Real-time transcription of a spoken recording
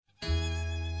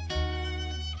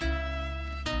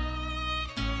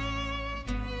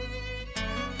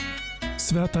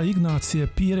Svētā Ignācija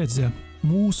pieredze,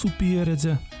 mūsu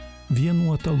pieredze,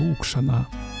 vienota lūkšanā.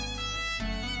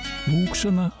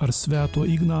 Lūkšana ar Svēto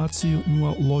Ignāciju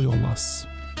no Lojolas.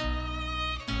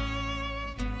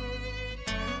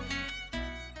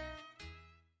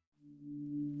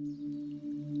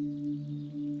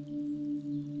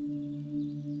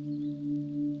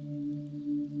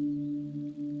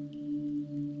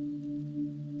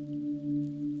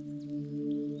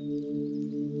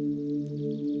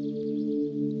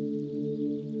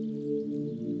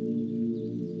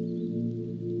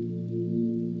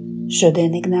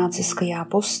 Šodien Ignāciskajā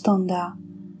pusstundā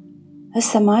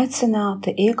esam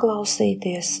aicināti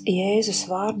ieklausīties Jēzus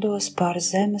vārdos par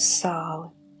zemes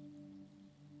sāli.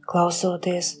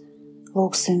 Klausoties,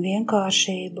 lūgsim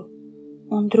vienkāršību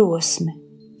un drosmi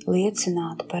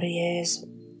liecināt par Jēzu.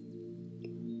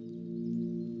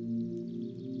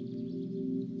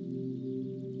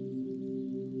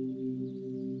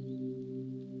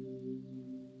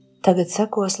 Tagad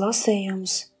sekos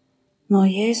lasījums no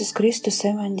Jēzus Kristus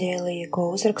evaņģēlija, ko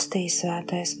uzrakstīja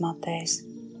svētais Matejs.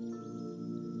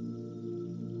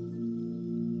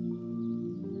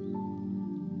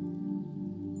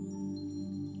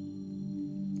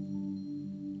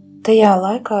 Tajā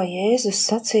laikā Jēzus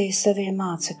sacīja saviem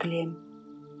mācekļiem: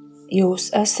 Jūs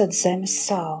esat zemes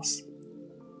sāls,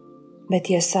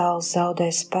 bet ja sāls zaudē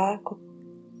spēku,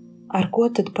 ar ko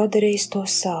tad padarīs to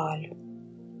sāļu?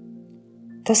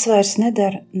 Tas vairs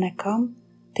nedara nekam,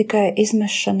 tikai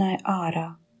izmešanai ārā,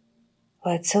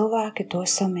 lai cilvēki to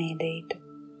samīdītu.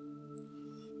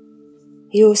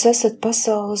 Jūs esat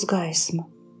pasaules gaisma.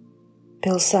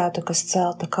 Pilsētu, kas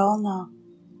celta kalnā,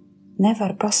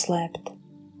 nevar paslēpt.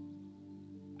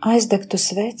 Aizdegtu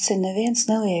sveci neviens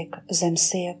neliek zem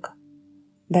sieka,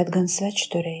 bet gan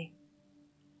svečturī,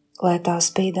 lai tā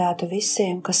spīdētu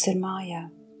visiem, kas ir mājā.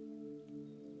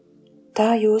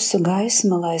 Tā jūsu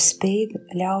gaisma, lai spīd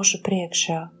ļaužu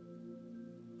priekšā,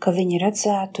 ka viņi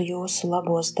redzētu jūsu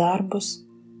labos darbus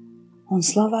un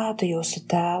slavētu jūsu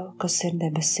Tēvu, kas ir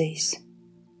debesīs.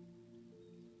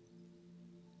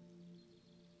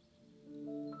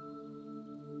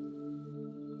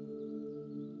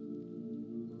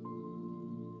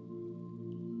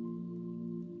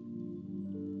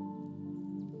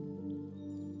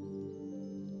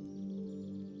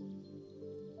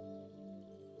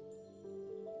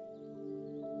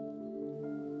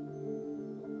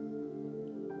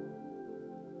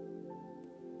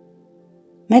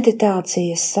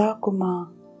 Meditācijas sākumā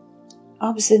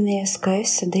apzinies, ka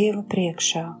esi Dieva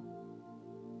priekšā.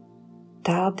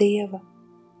 Tā Dieva,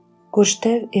 kurš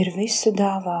tev ir visu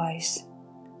dāvājis.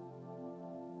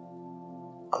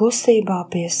 Klusībā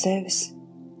pie sevis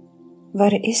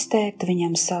vari izteikt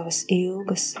viņam savas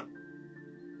ilgas,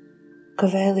 ka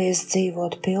vēlies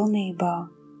dzīvot pilnībā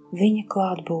viņa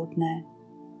klātbūtnē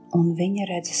un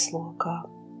viņa redzeslokā.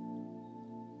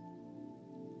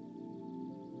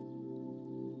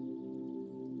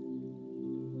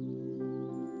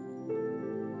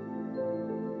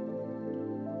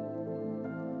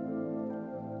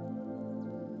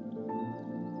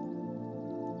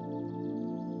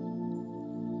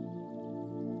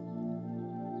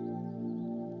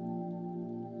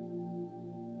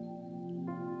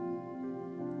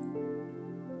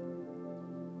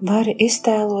 Vari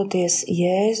iztēloties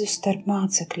Jēzu starp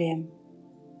mācekļiem.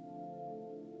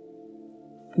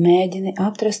 Mēģini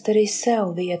atrast arī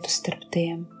sev vietu starp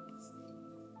tiem.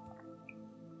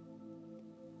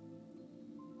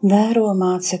 Vēro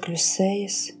mācekļu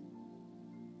sejas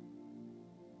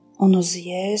un uz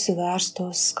Jēzu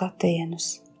vērstos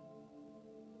skatienus.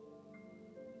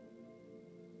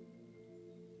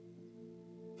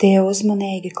 Tie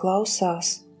uzmanīgi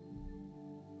klausās,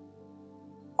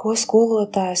 ko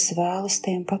skolotājs vēlas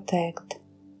tiem pateikt.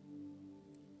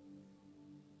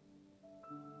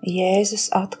 Jēzus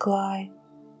atklāja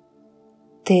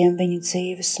tiem viņu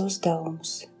dzīves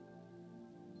uzdevumus.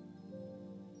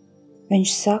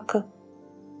 Viņš saka,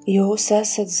 jūs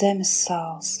esat zemes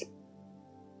sāls.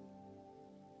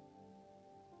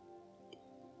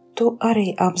 Tu arī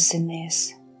apzinies,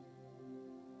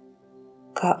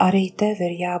 ka arī tev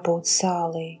ir jābūt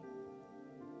sālī,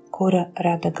 kura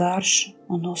rada garšu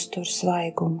un uztur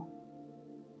svaigumu.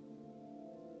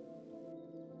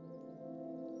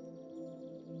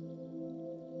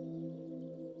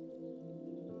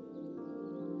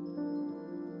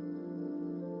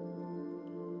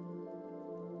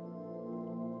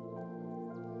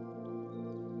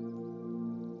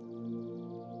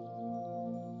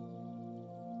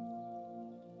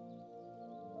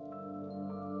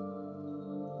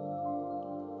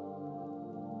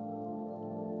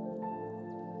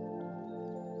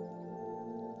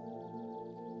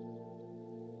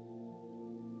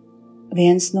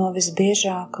 Viens no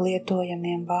visbiežāk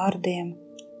lietojamiem vārdiem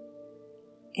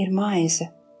ir maize.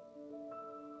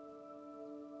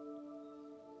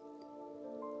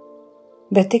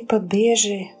 Bet tikpat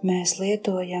bieži mēs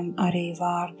lietojam arī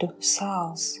vārdu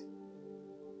sāls,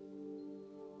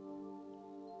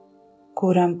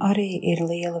 kuram arī ir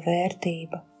liela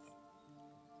vērtība,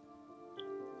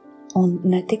 un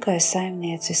ne tikai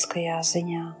saimnieciskajā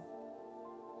ziņā,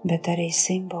 bet arī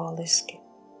simboliski.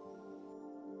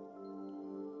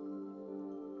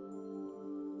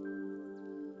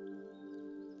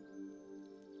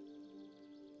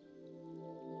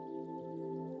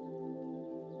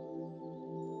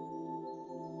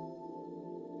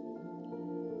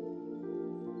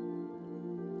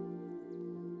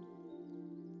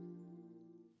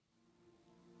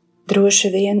 Droši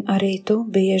vien arī tu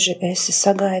bieži esi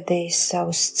sagaidījis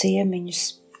savus ciemiņus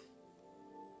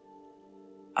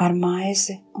ar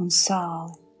maizi un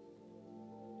sāli.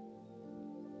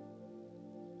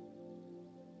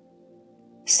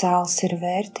 Sāls ir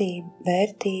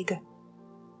vērtīga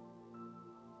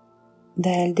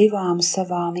dēļ divām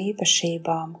savām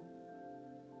īpašībām.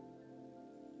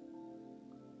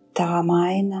 Tā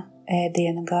maina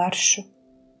ēdiena garšu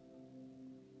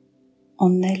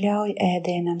un neļauj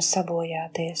ēdienam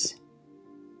sabojāties.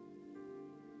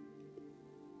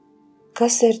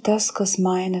 Kas ir tas, kas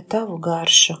maina tavu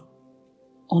garšu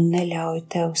un neļauj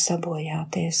tev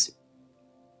sabojāties?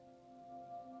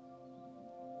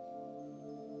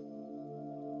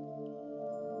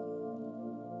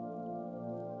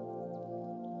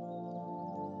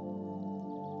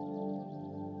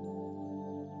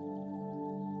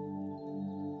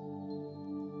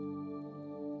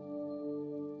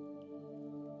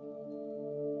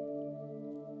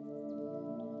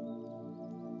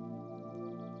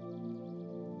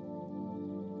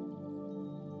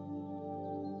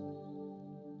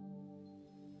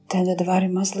 Tad vari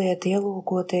mazliet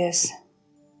ielūkoties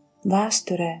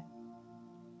vēsturē,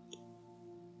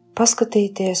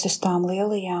 paskatīties uz tām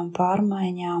lielajām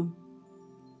pārmaiņām,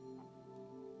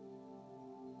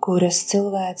 kuras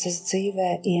cilvēces dzīvē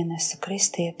ienesa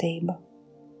kristietība.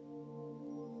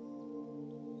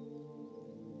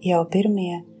 Jau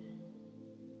pirmie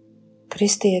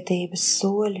kristietības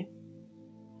soļi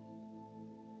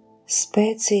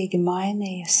spēcīgi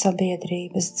mainīja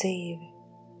sabiedrības dzīvi.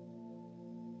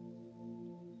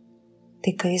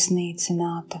 Tika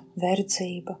iznīcināta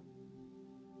verdzība,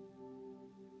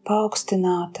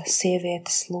 paaugstināta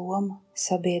sievietes loma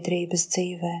sabiedrības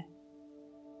dzīvē.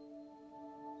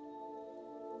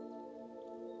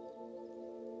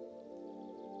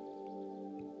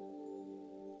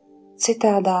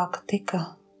 Citādāk tika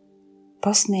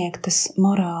pasniegtas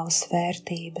morālas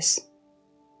vērtības.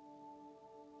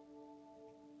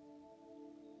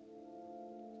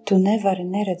 Tu nevari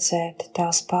neredzēt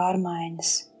tās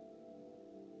pārmaiņas,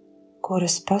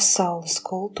 kuras pasaules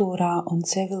kultūrā un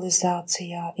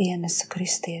civilizācijā ienesa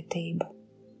kristietība.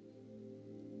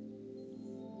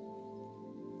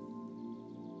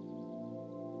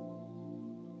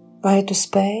 Vai tu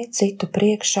spēj citu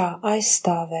priekšā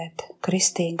aizstāvēt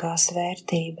kristīgās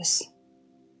vērtības?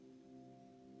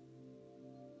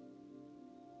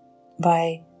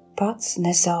 Vai pats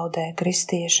nezaudē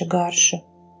kristieša garšu,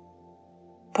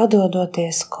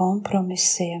 padodoties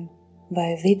kompromisiem vai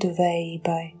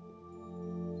viduvējībai?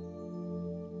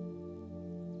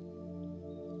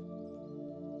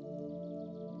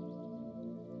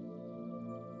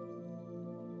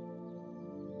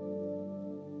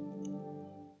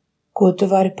 Ko tu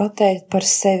vari pateikt par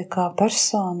sevi kā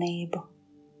personību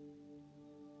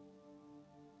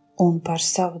un par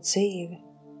savu dzīvi?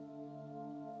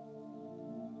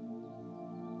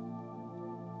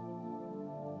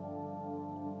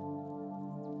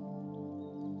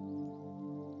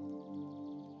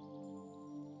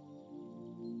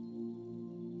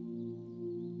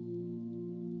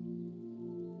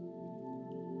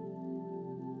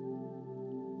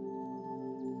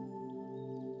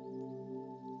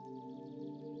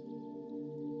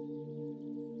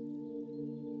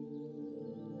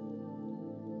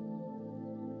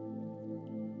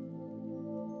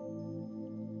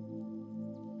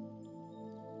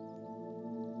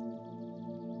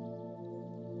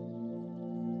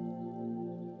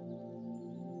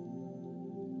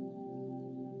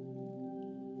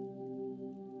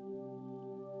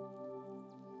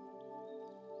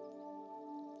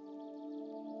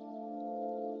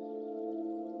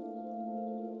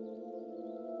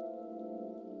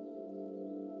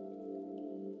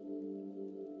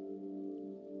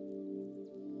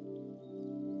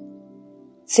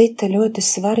 Cita ļoti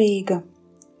svarīga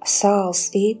sāls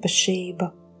īpašība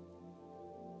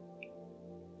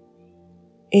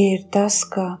ir tas,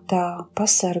 ka tā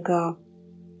pasargā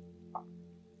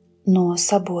no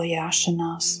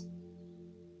sabojāšanās.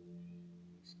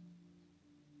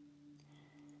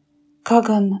 Kā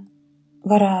gan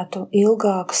varētu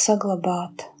ilgāk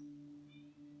saglabāt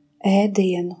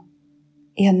ēdienu,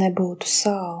 ja nebūtu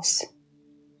sāls?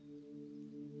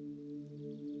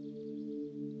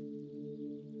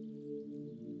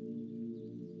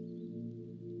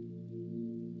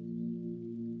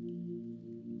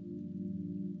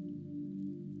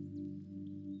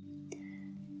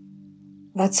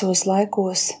 Vecos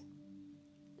laikos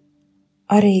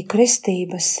arī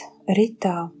kristības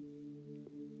ritā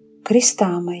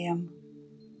kristāmajam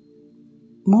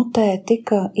mutē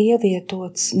tika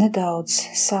ievietots nedaudz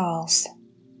sāls.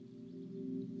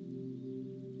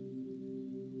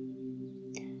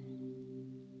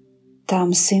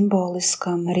 Tām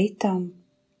simboliskam ritam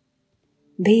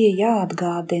bija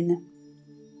jāatgādina,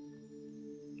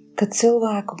 ka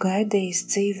cilvēku gaidīs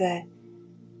dzīvē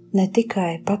ne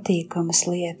tikai patīkamas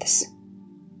lietas.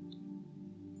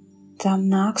 Tam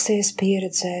nāksies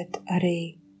pieredzēt arī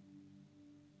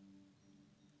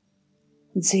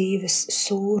dzīves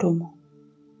sūrumu.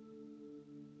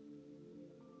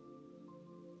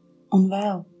 Un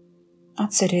vēl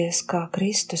atceries, kā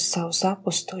Kristus savus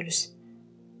apustuļus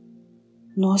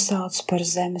nosauc par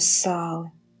zemes sāli.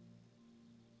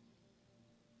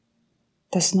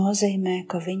 Tas nozīmē,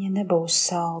 ka viņi nebūs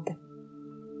saldi.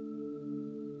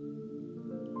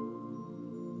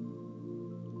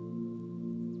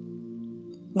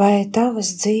 Vai tavas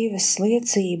dzīves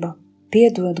liecība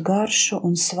piedod garšu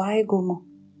un svaigumu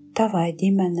tavai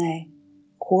ģimenei,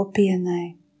 kopienai,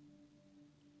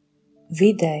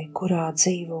 videi, kurā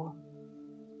dzīvo?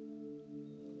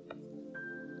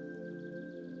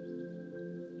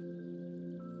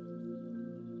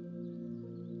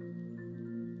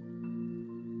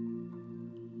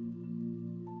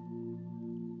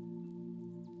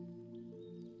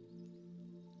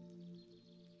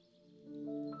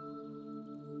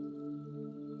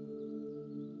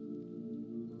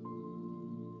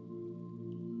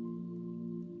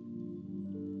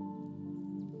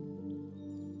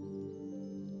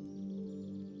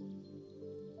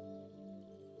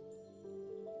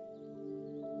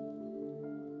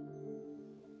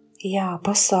 Jā,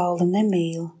 pasaule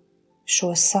nemīl šo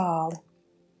sāli.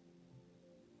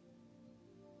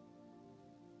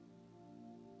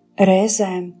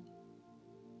 Reizēm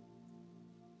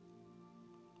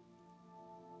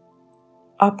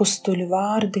apustuļu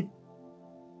vārdi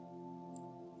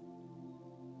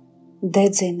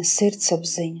dedzina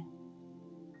sirdsapziņa,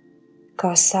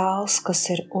 kā sāls, kas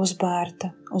ir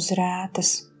uzbērta uz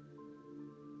rētas.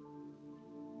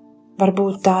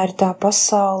 Varbūt tā ir tā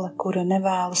pasaule, kura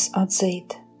nevēlas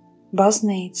atzīt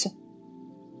baznīcu,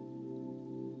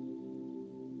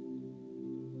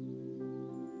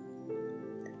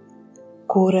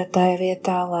 kura tai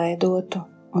vietā, lai dotu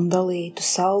un dalītu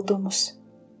saldumus,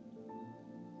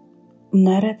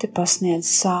 nereti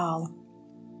pasniedz sāli.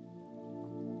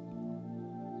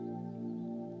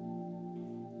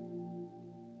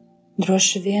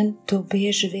 Droši vien tu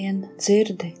bieži vien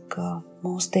dzirdi, ka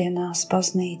mūsdienās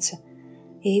baznīca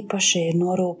īpaši ir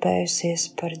norūpējusies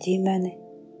par ģimeni,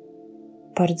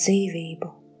 par dzīvību.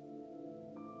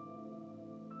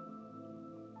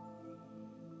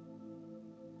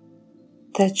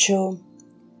 Taču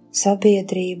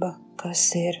sabiedrība, kas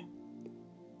ir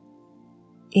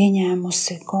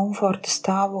ieņēmusi komforta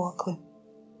stāvokli,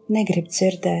 negrib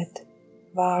dzirdēt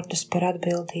vārdus par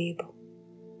atbildību,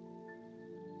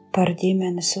 par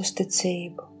ģimenes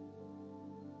uzticību,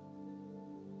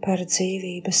 par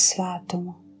dzīvības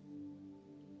svētumu.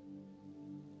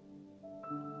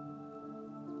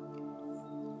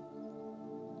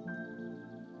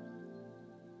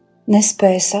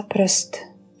 Nespēja saprast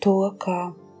to,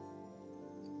 kā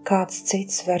kāds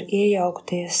cits var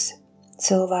iejaukties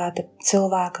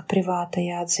cilvēka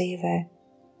privātajā dzīvē.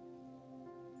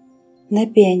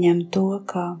 Nepieņem to,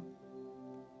 ka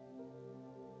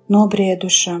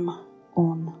nobriedušam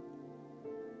un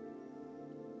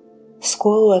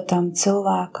skolotam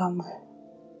cilvēkam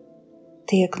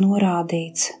tiek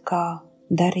norādīts, kā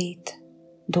darīt,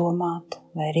 domāt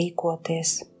vai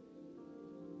rīkoties.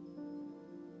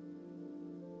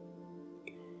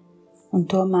 Un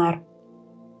tomēr,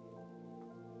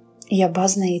 ja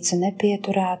baznīca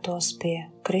nepieturētos pie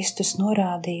Kristus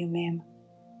norādījumiem,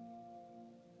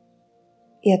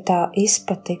 ja tā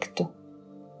izpatiktu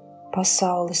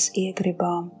pasaules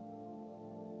iegribām,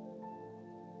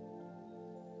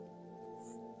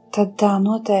 tad tā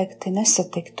noteikti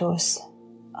nesatiktos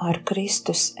ar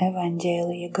Kristus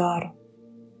evaņģēlija garu.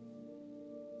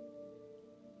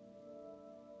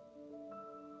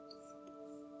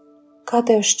 Kā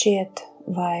tev šķiet,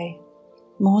 vai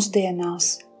mūsdienās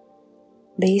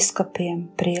bīskapiem,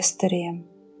 priesteriem,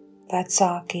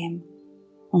 vecākiem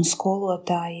un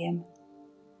skolotājiem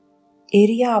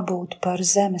ir jābūt par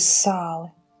zemes sāli,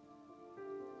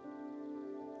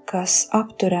 kas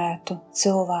apturētu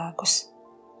cilvēkus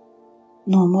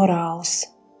no morāles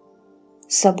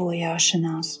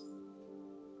sabojāšanās?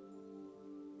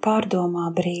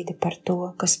 Pārdomā brīdi par to,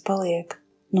 kas paliek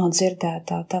no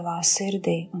dzirdētā tavā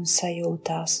sirdī un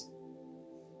sajūtās.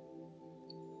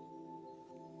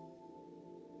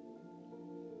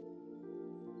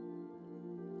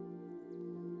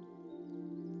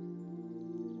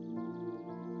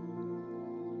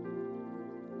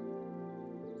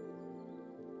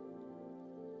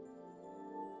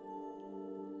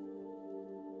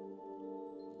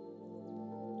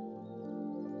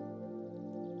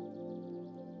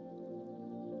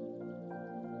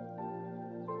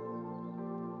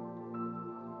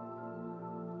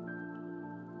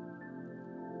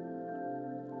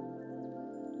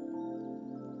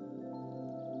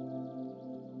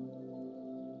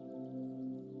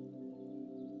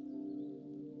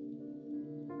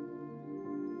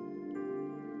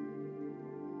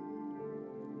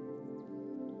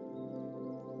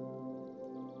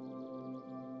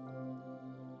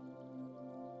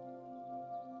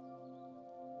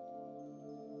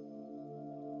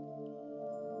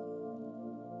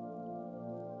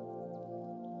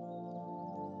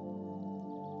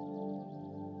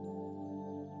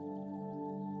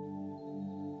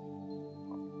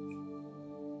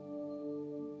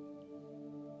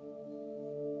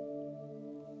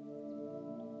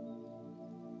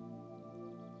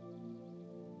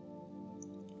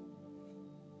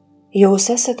 Jūs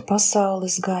esat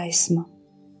pasaules gaisma.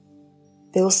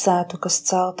 Pilsētu, kas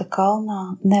celta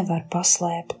kalnā, nevar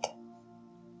paslēpt.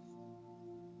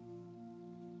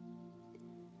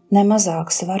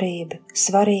 Nemazāk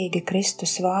svarīgi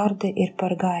Kristus vārdi ir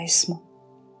par gaismu.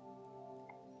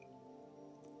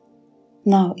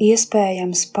 Nav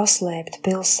iespējams paslēpt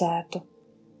pilsētu,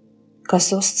 kas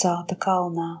uzcelta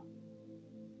kalnā.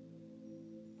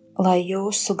 Lai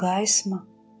jūsu gaisma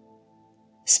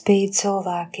spīd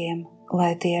cilvēkiem,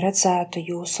 lai tie redzētu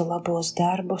jūsu labos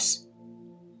darbus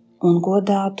un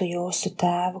godātu jūsu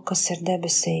Tēvu, kas ir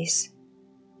debesīs.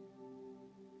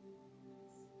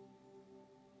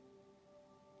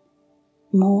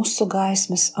 Mūsu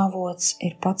gaismas avots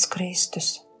ir pats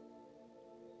Kristus.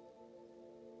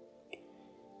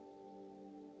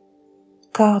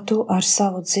 Kā tu ar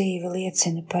savu dzīvi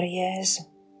liecini par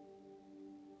Jēzu?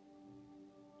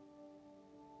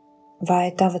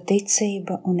 Vai tava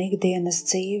ticība un ikdienas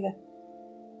dzīve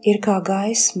ir kā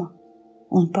gaisma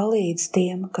un palīdz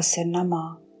tiem, kas ir namā?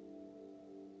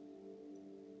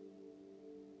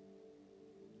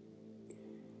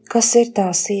 Kas ir tā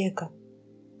sieka,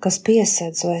 kas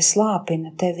piesedz vai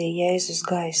slāpina tevī Jēzus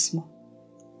gaismu?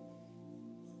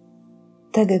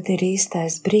 Tagad ir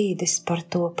īstais brīdis par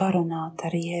to parunāt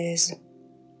ar Jēzu.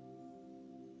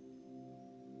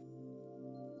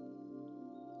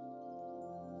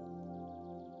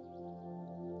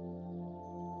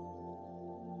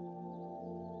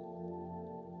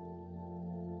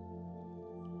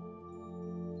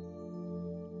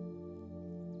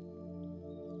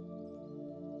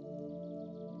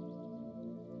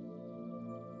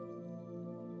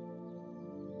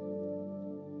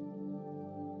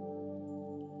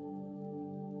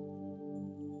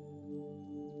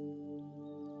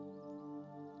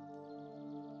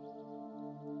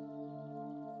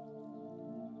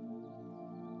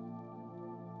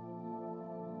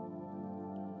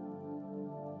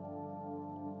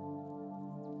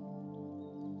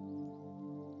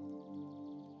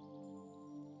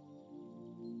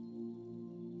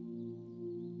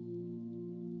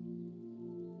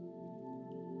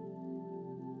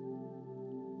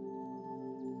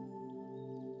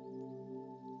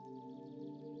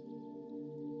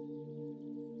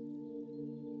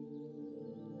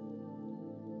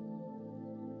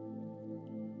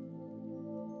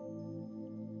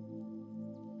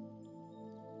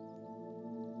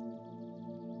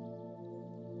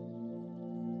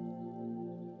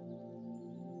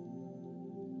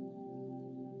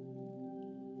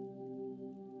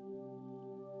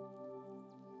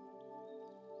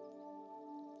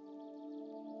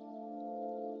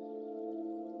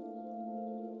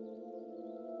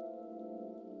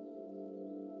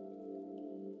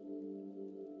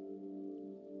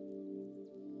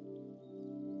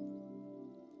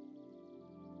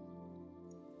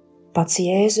 Pats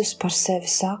Jēzus par sevi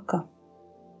saka: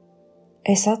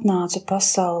 Es atnācu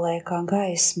pasaulē kā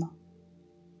gaisma,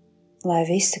 lai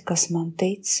visi, kas man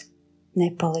tic,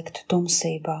 nepaliktu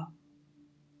tumsībā.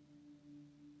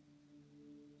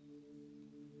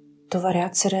 tu vari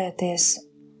atcerēties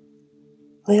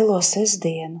lielo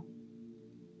sestdienu,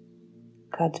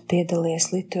 kad piedalies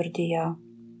liturģijā,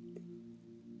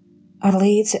 ar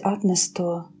līdzi atnesto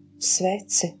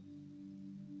sveci,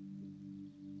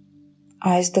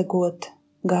 aizdegot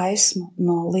gaismu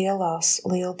no lielās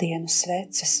lieldienu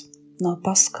sveces, no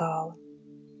paskāla.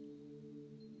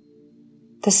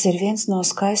 Tas ir viens no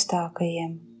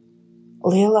skaistākajiem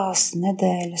lielās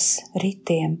nedēļas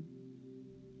ritiem,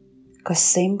 kas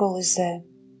simbolizē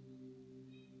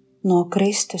no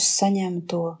Kristus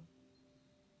saņemto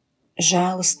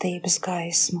žēlastības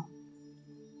gaismu.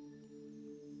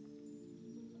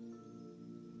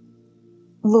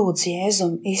 Lūdz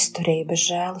Jēzum izturības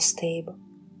žēlastību,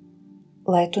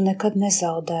 lai tu nekad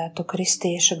nezaudētu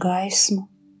kristieša gaismu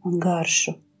un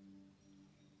garšu.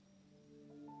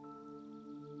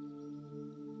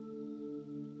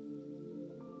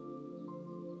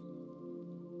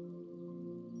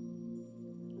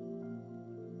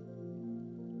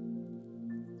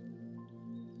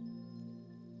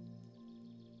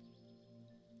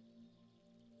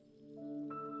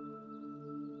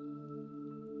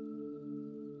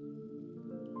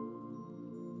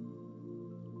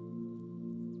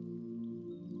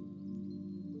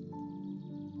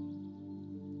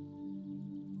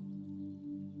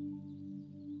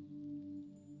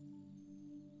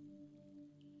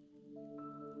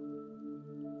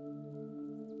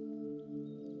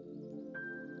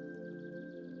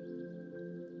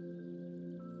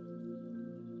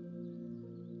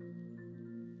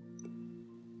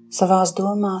 Savās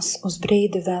domās uz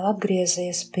brīdi vēl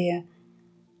atgriezies pie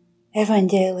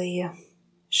evaņģēlija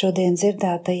šodien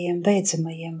dzirdētajiem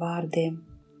beidzamajiem vārdiem.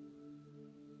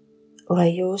 Lai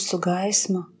jūsu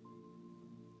gaisma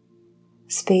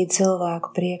spīd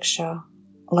cilvēku priekšā,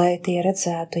 lai tie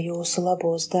redzētu jūsu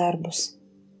labos darbus.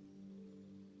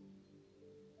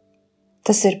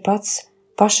 Tas ir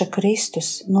paša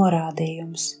Kristus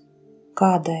norādījums,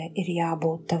 kādai ir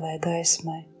jābūt tavai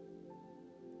gaismai.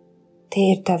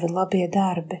 Tie ir tavi labie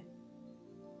darbi.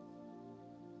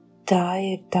 Tā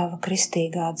ir tava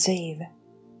kristīgā dzīve.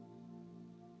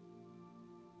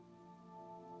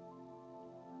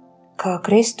 Kā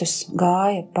Kristus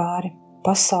gāja pāri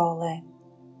pasaulē,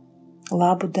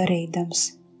 labu darīdams,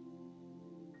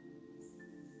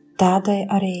 tādai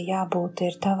arī jābūt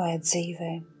ir tavai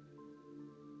dzīvei.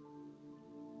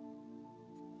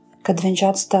 Kad viņš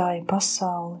atstāja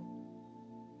pasauli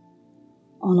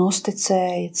un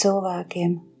uzticēja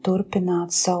cilvēkiem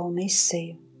turpināt savu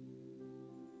misiju.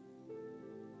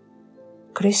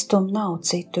 Kristum nav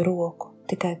citu roku,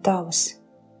 tikai tavas.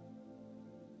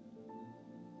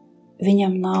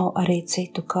 Viņam nav arī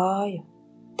citu kāju,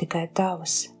 tikai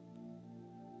tavas.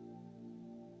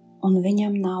 Un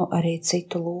viņam nav arī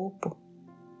citu lūpu,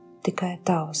 tikai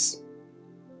tavas.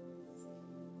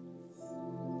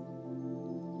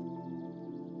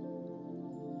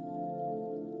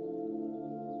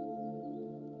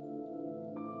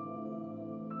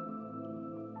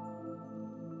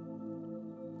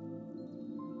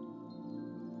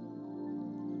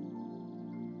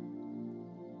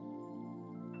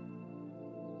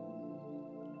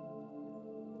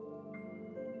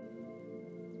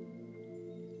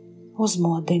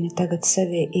 Uzmodini tagad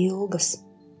sevi ilgas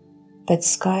pēc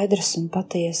skaidras un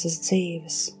patiesas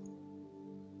dzīves.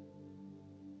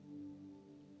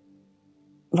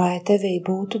 Vai tevī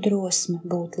būtu drosme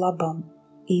būt labam,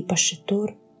 īpaši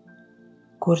tur,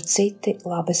 kur citi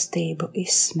labestību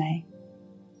izsmej?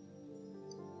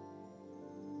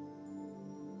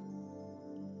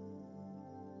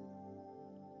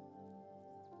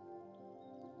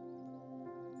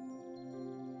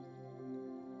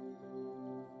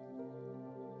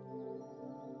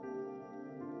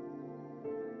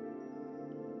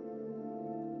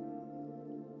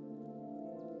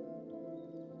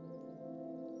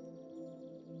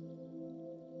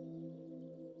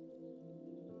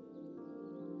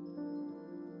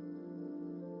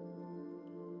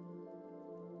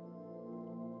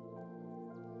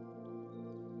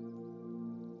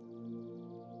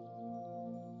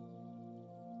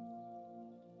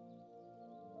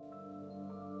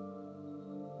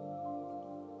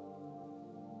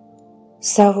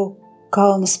 Savu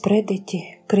kalna sprediķi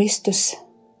Kristus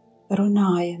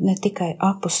runāja ne tikai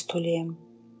apustuļiem,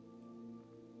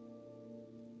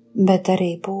 bet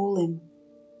arī pūlim,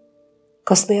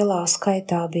 kas lielā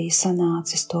skaitā bija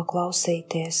sanācis to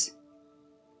klausīties.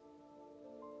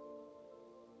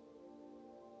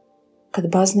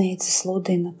 Kad baznīca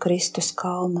sludina Kristus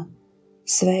kalna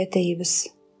svētības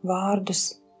vārdus,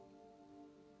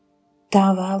 tā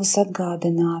vēlas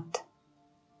atgādināt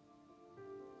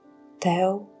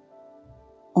tev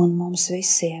un mums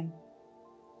visiem,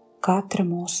 katra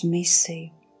mūsu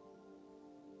misija.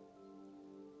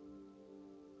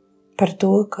 Par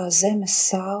to, kā zemes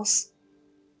sāls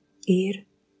ir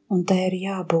un tai ir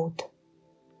jābūt.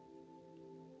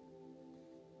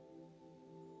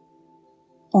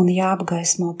 Un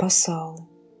jāapgaismo pasauli.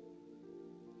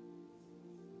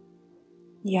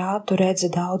 Jā, tu redzi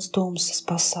daudz tumsas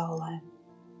pasaulē,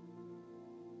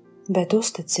 bet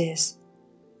uzticies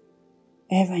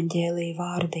evaņģēlija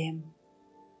vārdiem,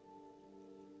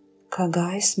 ka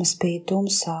gaisma spīd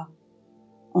tumsā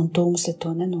un tumsa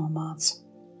to nenomāca.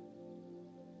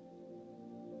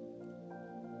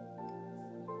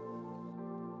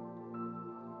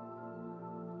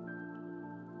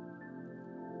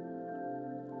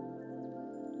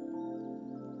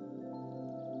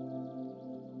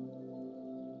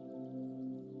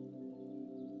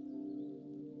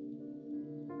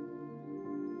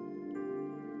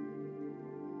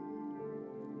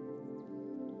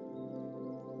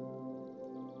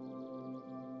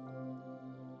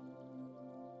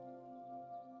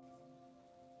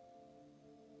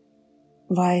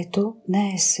 Vai tu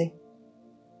neesi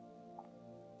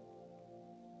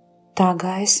tā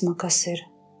gaisma, kas ir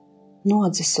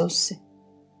nodzisusi?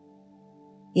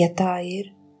 Ja tā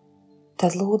ir,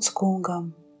 tad lūdz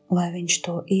Kungam, lai viņš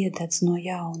to iededz no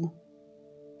jauna.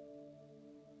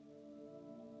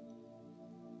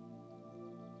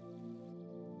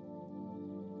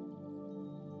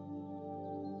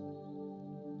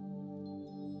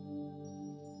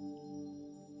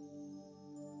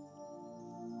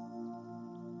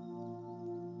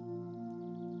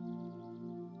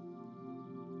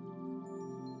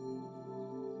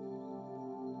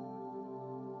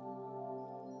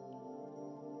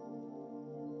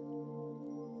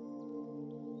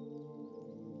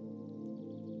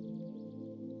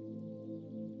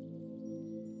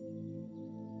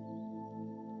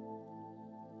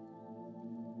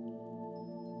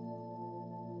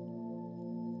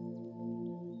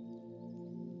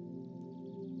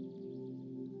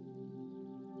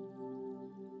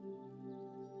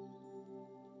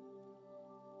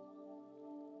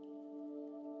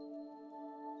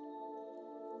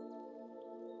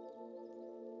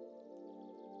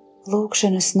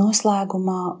 Lūkšanas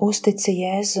noslēgumā uztici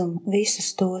Jēzum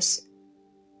visus tos,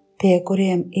 pie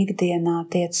kuriem ikdienā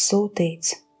tiec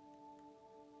sūtīts,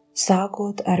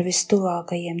 sākot ar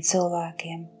vistuvākajiem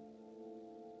cilvēkiem.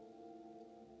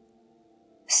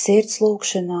 Sirds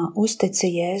lūkšanā uztici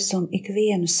Jēzum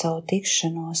ikvienu savu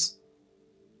tikšanos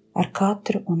ar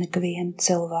katru un ikvienu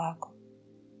cilvēku.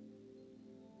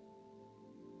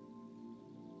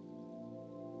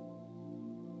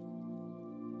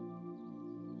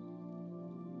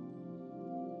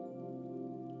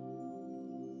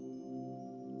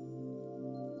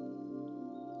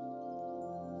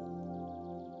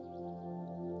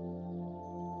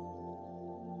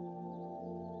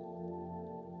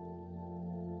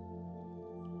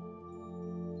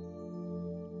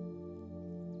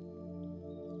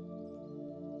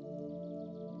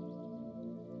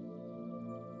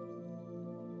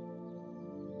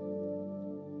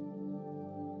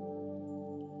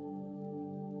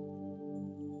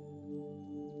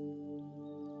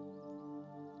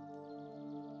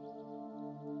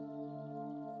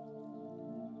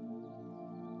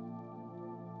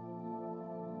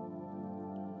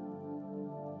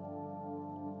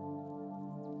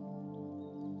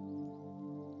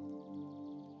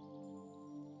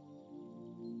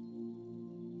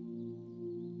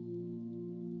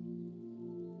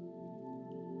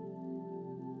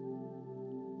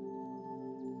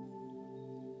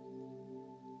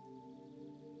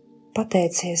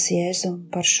 Pateicies Jēzum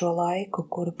par šo laiku,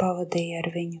 kuru pavadīji ar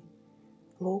viņu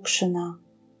lūkšanā.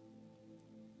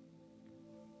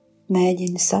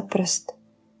 Mēģini saprast,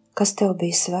 kas tev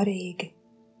bija svarīgi,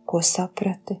 ko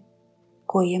saprati,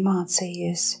 ko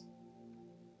iemācījies,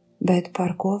 bet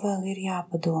par ko vēl ir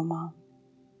jāpadomā.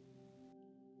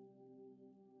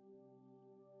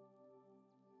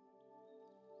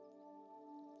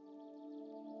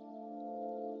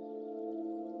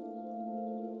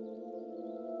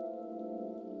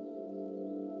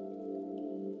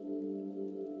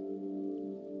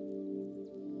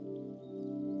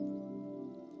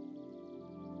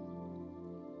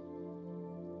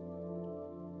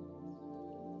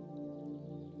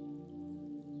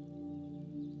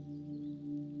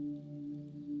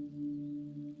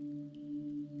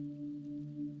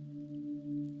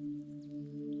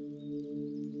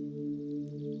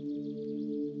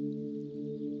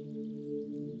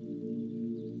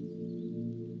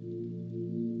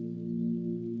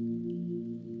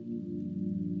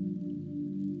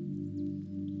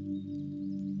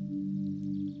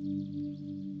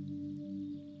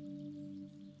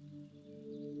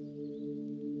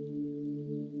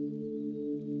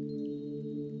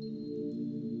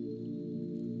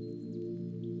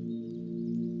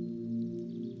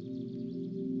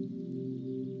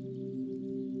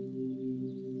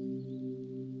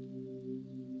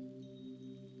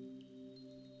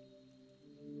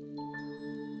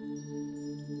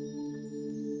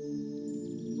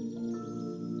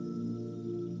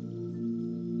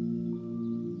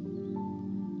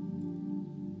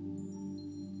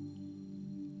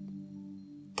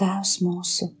 Tēvs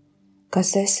mūsu,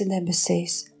 kas esi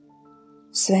debesīs,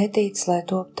 svētīts lai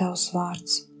top tavs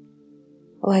vārds,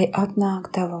 lai atnāk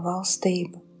tava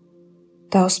valstība,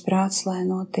 tavs prāts lai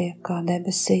notiek kā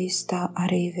debesīs, tā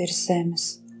arī virs zemes.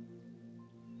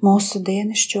 Mūsu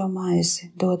dienascho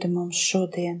maizi dod mums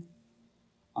šodien,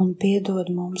 un piedod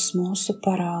mums mūsu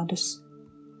parādus,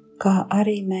 kā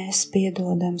arī mēs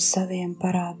piedodam saviem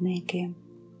parādniekiem,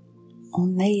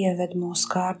 un neieved mūsu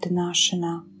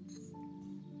kārdināšanā,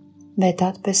 bet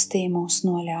atpestī mūs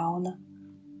no ļauna.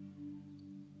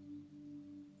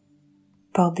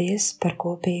 Paldies par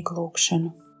kopīgu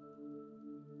lūgšanu.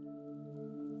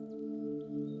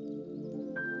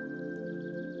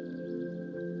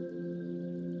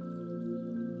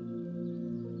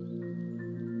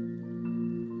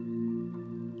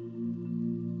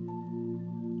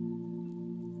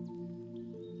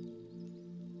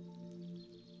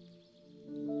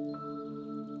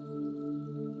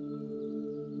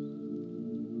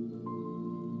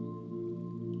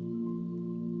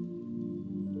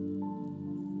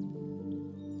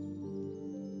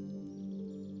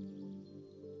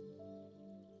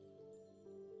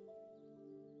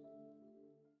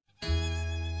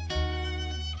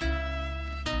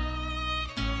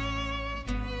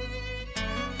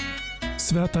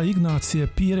 Svētā Ignācija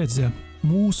pieredze,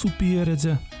 mūsu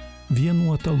pieredze,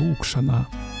 vienota lūgšanā.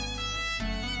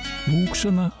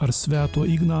 Lūgšana ar Svēto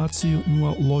Ignāciju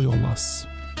no Loyolas.